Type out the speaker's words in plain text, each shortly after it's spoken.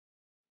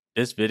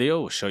This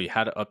video will show you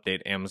how to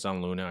update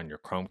Amazon Luna on your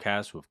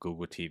Chromecast with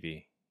Google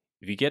TV.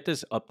 If you get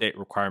this update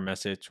require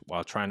message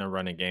while trying to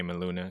run a game in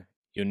Luna,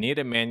 you'll need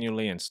to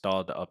manually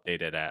install the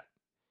updated app.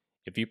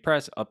 If you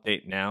press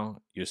update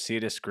now, you'll see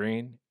the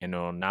screen and it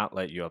will not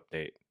let you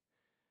update.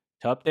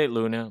 To update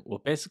Luna, we'll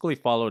basically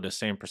follow the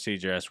same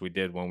procedure as we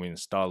did when we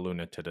installed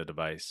Luna to the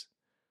device.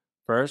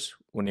 First,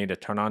 we'll need to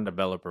turn on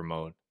developer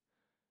mode.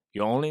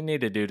 You only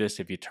need to do this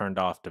if you turned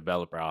off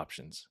developer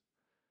options.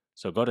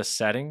 So go to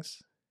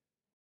settings,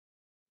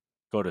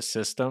 go to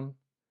system,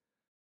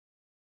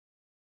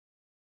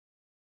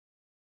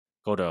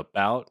 go to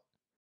about,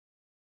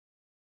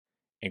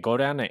 and go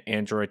down to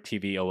Android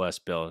TV OS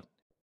build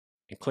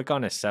and click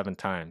on it 7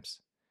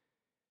 times.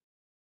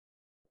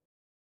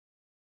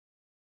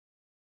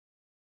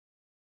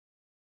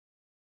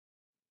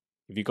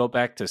 If you go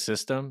back to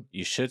system,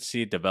 you should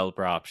see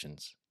developer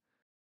options.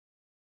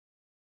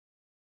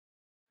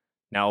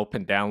 Now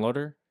open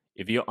downloader.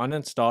 If you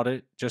uninstalled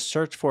it, just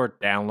search for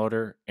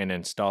downloader and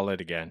install it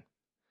again.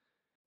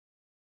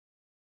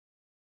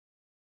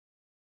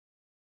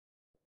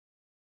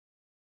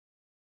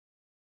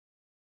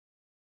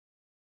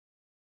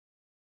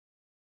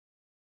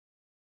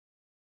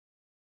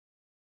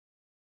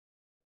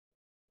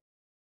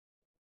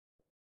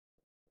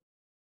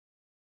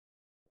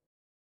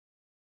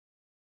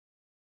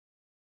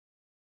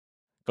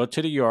 Go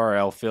to the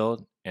URL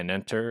field and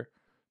enter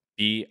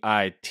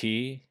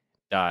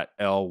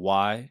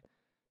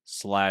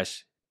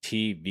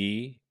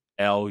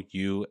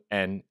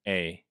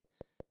bit.ly/TVLUNA.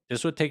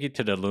 This will take you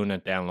to the Luna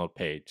download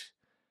page.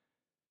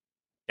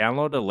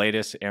 Download the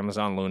latest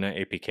Amazon Luna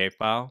APK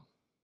file.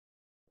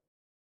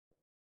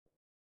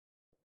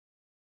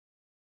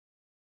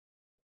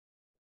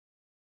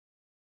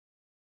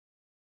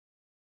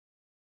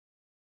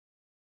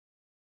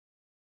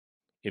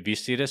 If you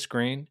see the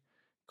screen,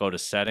 go to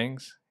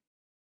settings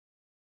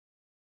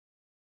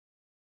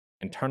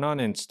and turn on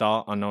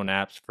install unknown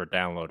apps for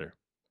downloader.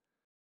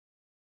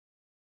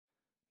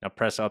 Now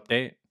press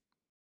update.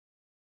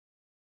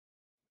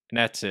 And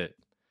that's it.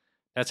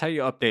 That's how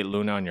you update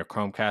Luna on your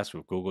Chromecast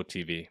with Google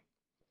TV.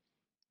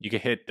 You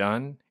can hit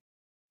done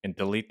and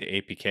delete the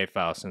APK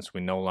file since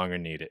we no longer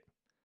need it.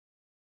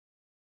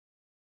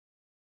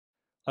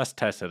 Let's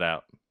test it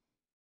out.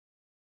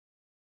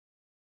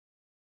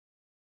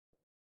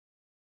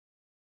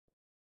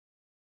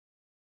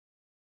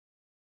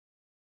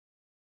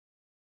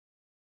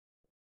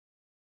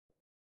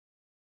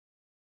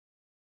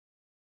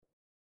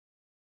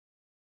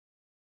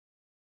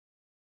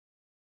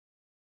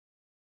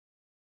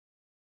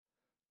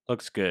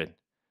 Looks good.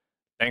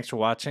 Thanks for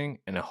watching,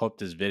 and I hope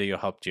this video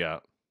helped you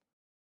out.